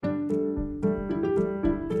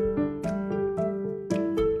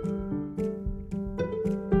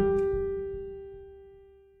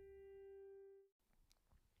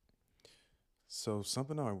So,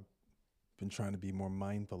 something I've been trying to be more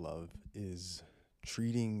mindful of is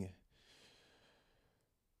treating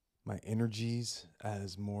my energies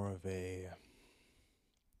as more of an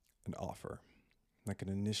offer, like an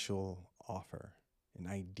initial offer, an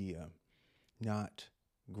idea, not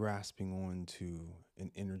grasping onto an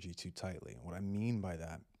energy too tightly. What I mean by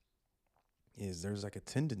that is there's like a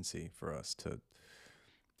tendency for us to,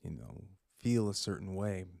 you know, feel a certain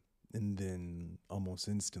way, and then almost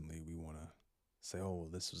instantly we want to say, "Oh, well,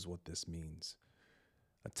 this is what this means."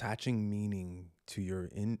 Attaching meaning to your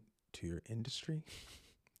industry,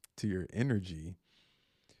 to your energy,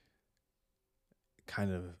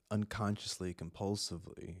 kind of unconsciously,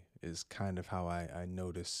 compulsively, is kind of how I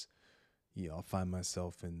notice, I'll find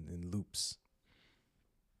myself in loops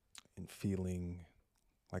and feeling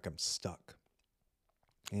like I'm stuck.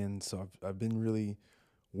 And so I've been really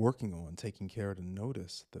working on taking care to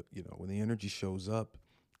notice that, when the energy shows up,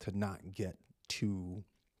 to not get too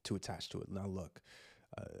attached to it. Now, look,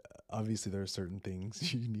 uh, obviously there are certain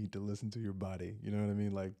things you need to listen to your body. You know what I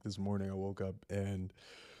mean? Like this morning I woke up and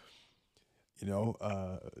you know,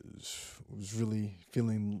 uh, was really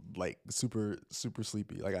feeling like super, super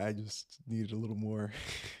sleepy. Like I just needed a little more,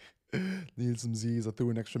 needed some Z's. I threw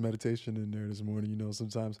an extra meditation in there this morning,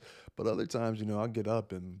 sometimes, but other times, I'll get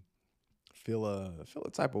up and feel a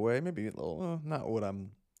type of way, maybe a little, not what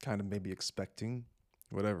I'm kind of maybe expecting,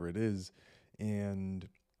 whatever it is. And,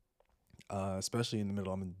 especially in the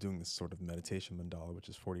middle, I'm doing this sort of meditation mandala, which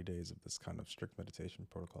is 40 days of this kind of strict meditation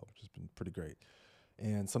protocol, which has been pretty great.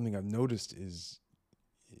 And something I've noticed is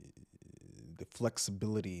the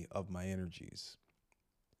flexibility of my energies.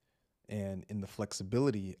 And in the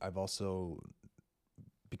flexibility, I've also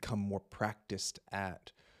become more practiced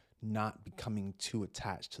at not becoming too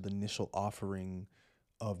attached to the initial offering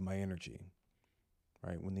of my energy,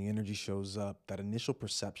 right? When the energy shows up, that initial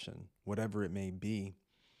perception, whatever it may be,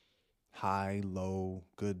 high, low,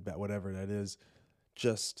 good, bad, whatever that is,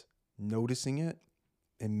 just noticing it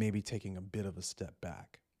and maybe taking a bit of a step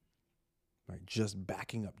back, right? Just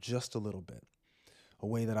backing up just a little bit. A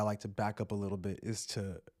way that I like to back up a little bit is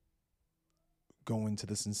to go into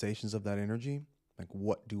the sensations of that energy. Like,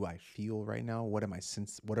 what do I feel right now? What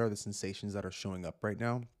are the sensations that are showing up right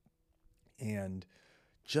now? And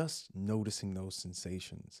just noticing those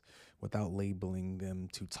sensations without labeling them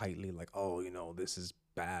too tightly, like, oh, this is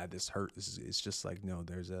bad, this hurt. It's just like, no,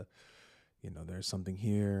 there's something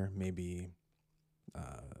here. Maybe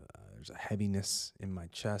there's a heaviness in my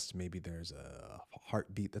chest. Maybe there's a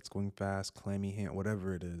heartbeat that's going fast, clammy hand,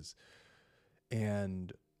 whatever it is.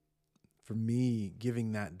 And for me,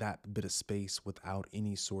 giving that bit of space without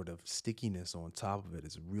any sort of stickiness on top of it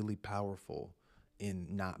is really powerful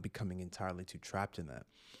in not becoming entirely too trapped in that.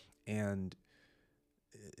 And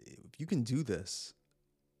if you can do this,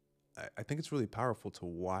 I think it's really powerful to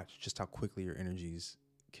watch just how quickly your energies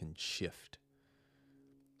can shift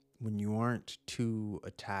when you aren't too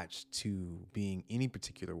attached to being any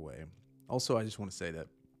particular way. Also, I just want to say that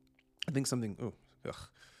I think something, oh, ugh,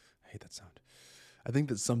 I hate that sound. I think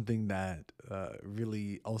that something that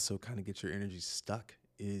really also kind of gets your energy stuck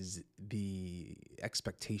is the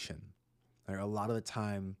expectation. Like a lot of the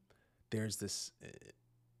time, there's this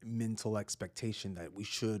mental expectation that we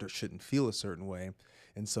should or shouldn't feel a certain way.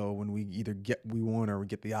 And so when we either get we want or we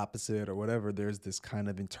get the opposite or whatever, there's this kind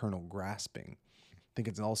of internal grasping. I think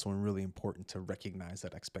it's also really important to recognize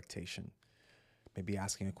that expectation. Maybe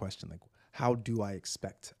asking a question like, how do I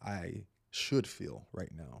expect I should feel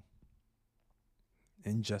right now?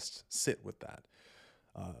 And just sit with that.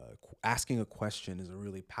 Asking a question is a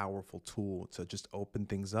really powerful tool to just open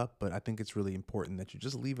things up, but I think it's really important that you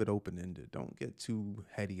just leave it open ended. Don't get too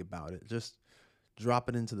heady about it. Just drop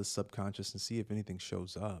it into the subconscious and see if anything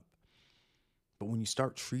shows up. But when you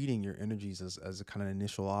start treating your energies as a kind of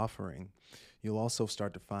initial offering, you'll also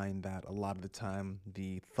start to find that a lot of the time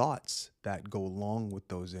the thoughts that go along with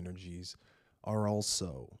those energies are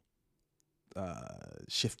also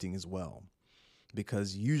shifting as well,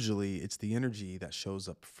 because usually it's the energy that shows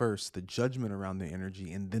up first, the judgment around the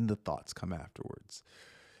energy, and then the thoughts come afterwards.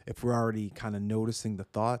 If we're already kind of noticing the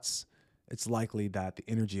thoughts, it's likely that the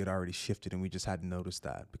energy had already shifted and we just hadn't noticed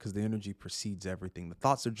that, because the energy precedes everything. The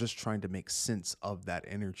thoughts are just trying to make sense of that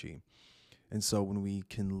energy. And so when we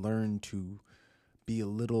can learn to be a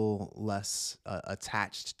little less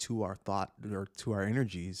attached to our thought or to our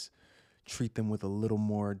energies, treat them with a little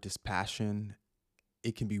more dispassion,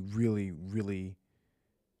 it can be really, really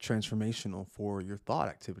transformational for your thought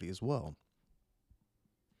activity as well.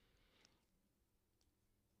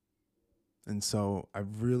 And so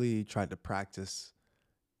I've really tried to practice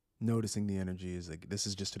noticing the energy is like, this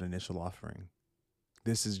is just an initial offering.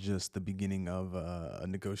 this is just the beginning of a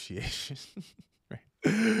negotiation. Right?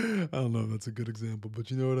 I don't know if that's a good example, but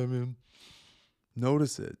you know what I mean?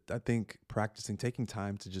 Notice it. I think practicing, taking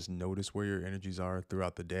time to just notice where your energies are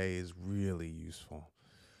throughout the day is really useful.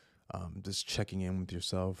 Just checking in with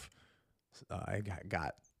yourself. I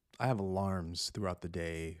have alarms throughout the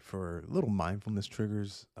day for little mindfulness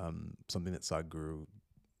triggers. Something that Sadhguru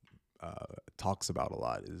talks about a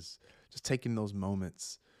lot is just taking those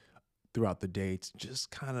moments throughout the day to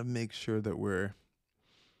just kind of make sure that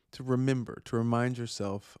to remember, to remind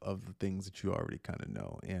yourself of the things that you already kind of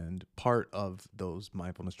know. And part of those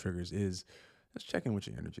mindfulness triggers is just checking with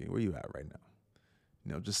your energy. Where you at right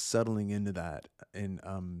now? Just settling into that and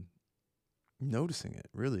noticing it,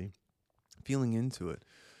 really feeling into it.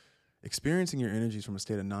 Experiencing your energies from a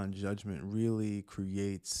state of non-judgment really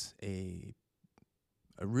creates a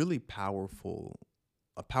really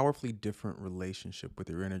a powerfully different relationship with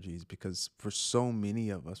your energies, because for so many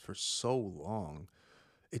of us, for so long,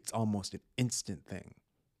 it's almost an instant thing.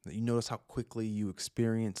 You notice how quickly you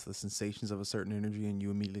experience the sensations of a certain energy and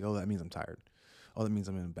you immediately go, oh, that means I'm tired. Oh, that means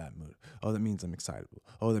I'm in a bad mood. Oh, that means I'm excitable.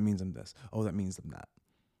 Oh, that means I'm this. Oh, that means I'm that.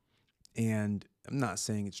 And I'm not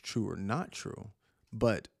saying it's true or not true,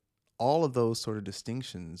 but all of those sort of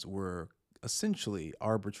distinctions were essentially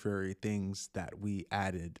arbitrary things that we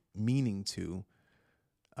added meaning to,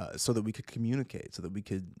 so that we could communicate, so that we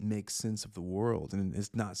could make sense of the world. And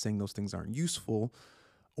it's not saying those things aren't useful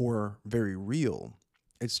or very real.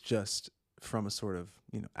 It's just from a sort of,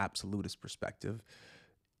 absolutist perspective,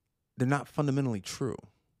 they're not fundamentally true.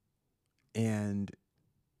 And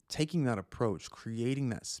taking that approach, creating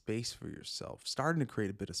that space for yourself, starting to create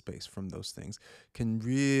a bit of space from those things can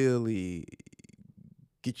really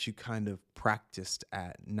get you kind of practiced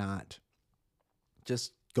at not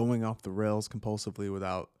just going off the rails compulsively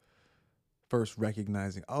without first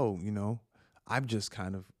recognizing, oh, I've just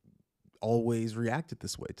kind of always reacted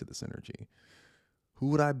this way to this energy. Who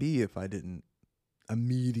would I be if I didn't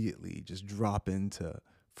immediately just drop into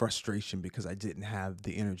frustration because I didn't have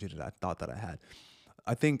the energy that I thought that I had?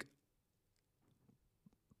 I think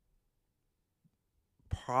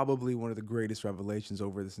probably one of the greatest revelations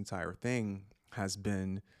over this entire thing has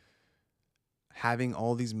been having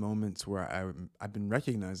all these moments where I've been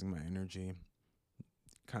recognizing my energy,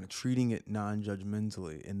 kind of treating it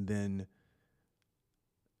non-judgmentally, and then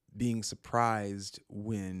being surprised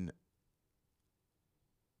when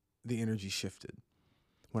the energy shifted.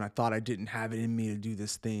 When I thought I didn't have it in me to do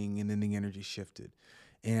this thing, and then the energy shifted.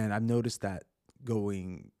 And I've noticed that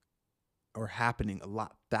going or happening a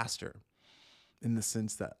lot faster, in the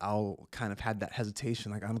sense that I'll kind of had that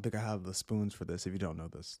hesitation. Like, I don't think I have the spoons for this. If you don't know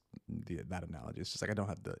that analogy, it's just like, I don't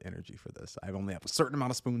have the energy for this. I only have a certain amount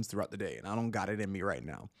of spoons throughout the day, and I don't got it in me right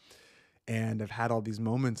now. And I've had all these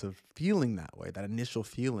moments of feeling that way, that initial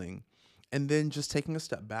feeling, and then just taking a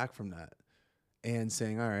step back from that and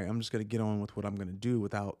saying, all right, I'm just going to get on with what I'm going to do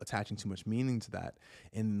without attaching too much meaning to that.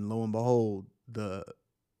 And lo and behold, the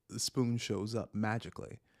spoon shows up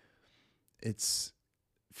magically. It's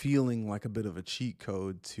feeling like a bit of a cheat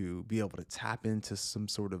code to be able to tap into some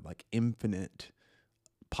sort of like infinite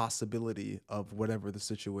possibility of whatever the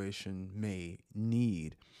situation may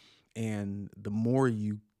need. And the more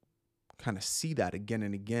you kind of see that again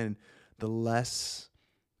and again, the less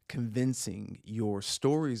convincing your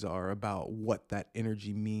stories are about what that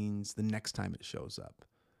energy means the next time it shows up.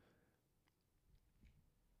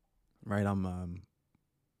 Right?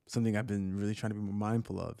 Something I've been really trying to be more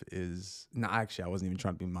mindful of is, no, actually, I wasn't even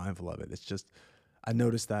trying to be mindful of it. It's just, I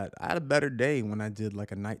noticed that I had a better day when I did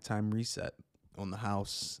like a nighttime reset on the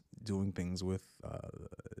house, doing things with,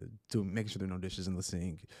 making sure there are no dishes in the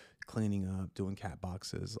sink, cleaning up, doing cat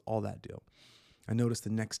boxes, all that deal. I noticed the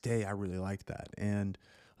next day I really liked that. And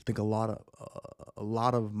I think a lot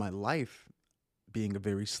of my life, being a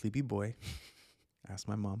very sleepy boy, ask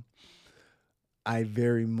my mom, I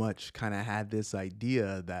very much kind of had this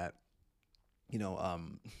idea that,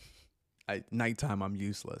 nighttime I'm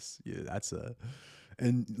useless. Yeah,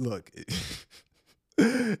 and look,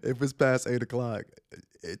 if it's past 8 o'clock,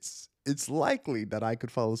 it's likely that I could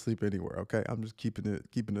fall asleep anywhere. Okay, I'm just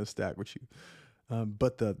keeping a stack with you.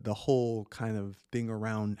 But the whole kind of thing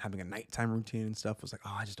around having a nighttime routine and stuff was like,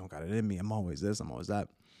 oh, I just don't got it in me. I'm always this, I'm always that.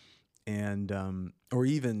 And or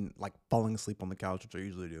even like falling asleep on the couch, which I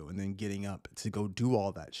usually do, and then getting up to go do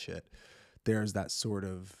all that shit. There's that sort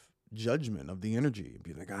of judgment of the energy,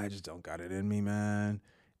 be like, I just don't got it in me, man.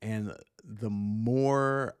 And the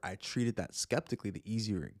more I treated that skeptically, the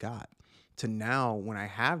easier it got. To now, when I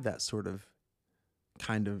have that sort of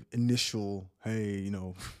kind of initial, hey,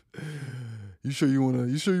 you sure you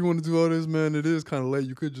wanna do all this, man? It is kind of late.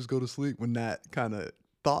 You could just go to sleep. When that kind of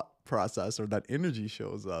thought process or that energy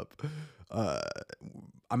shows up, uh,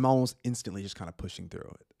 I'm almost instantly just kind of pushing through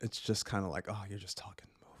it. It's just kind of like, oh, you're just talking,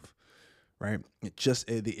 move, right? It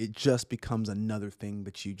just becomes another thing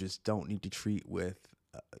that you just don't need to treat with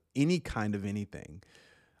any kind of anything.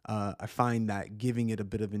 I find that giving it a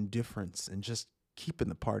bit of indifference and just keeping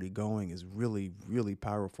the party going is really, really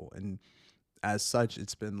powerful. And as such,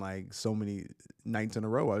 it's been like so many nights in a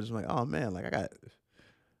row. I was just like, oh man, like I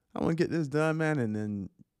want to get this done, man. And then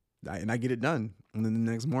I get it done. And then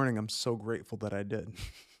the next morning, I'm so grateful that I did.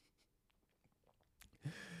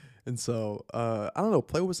 And so, I don't know,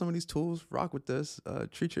 play with some of these tools, rock with this,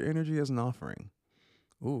 treat your energy as an offering.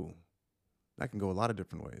 Ooh, that can go a lot of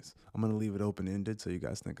different ways. I'm going to leave it open ended so you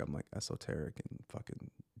guys think I'm like esoteric and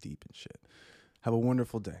fucking deep and shit. Have a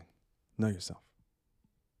wonderful day. Know yourself.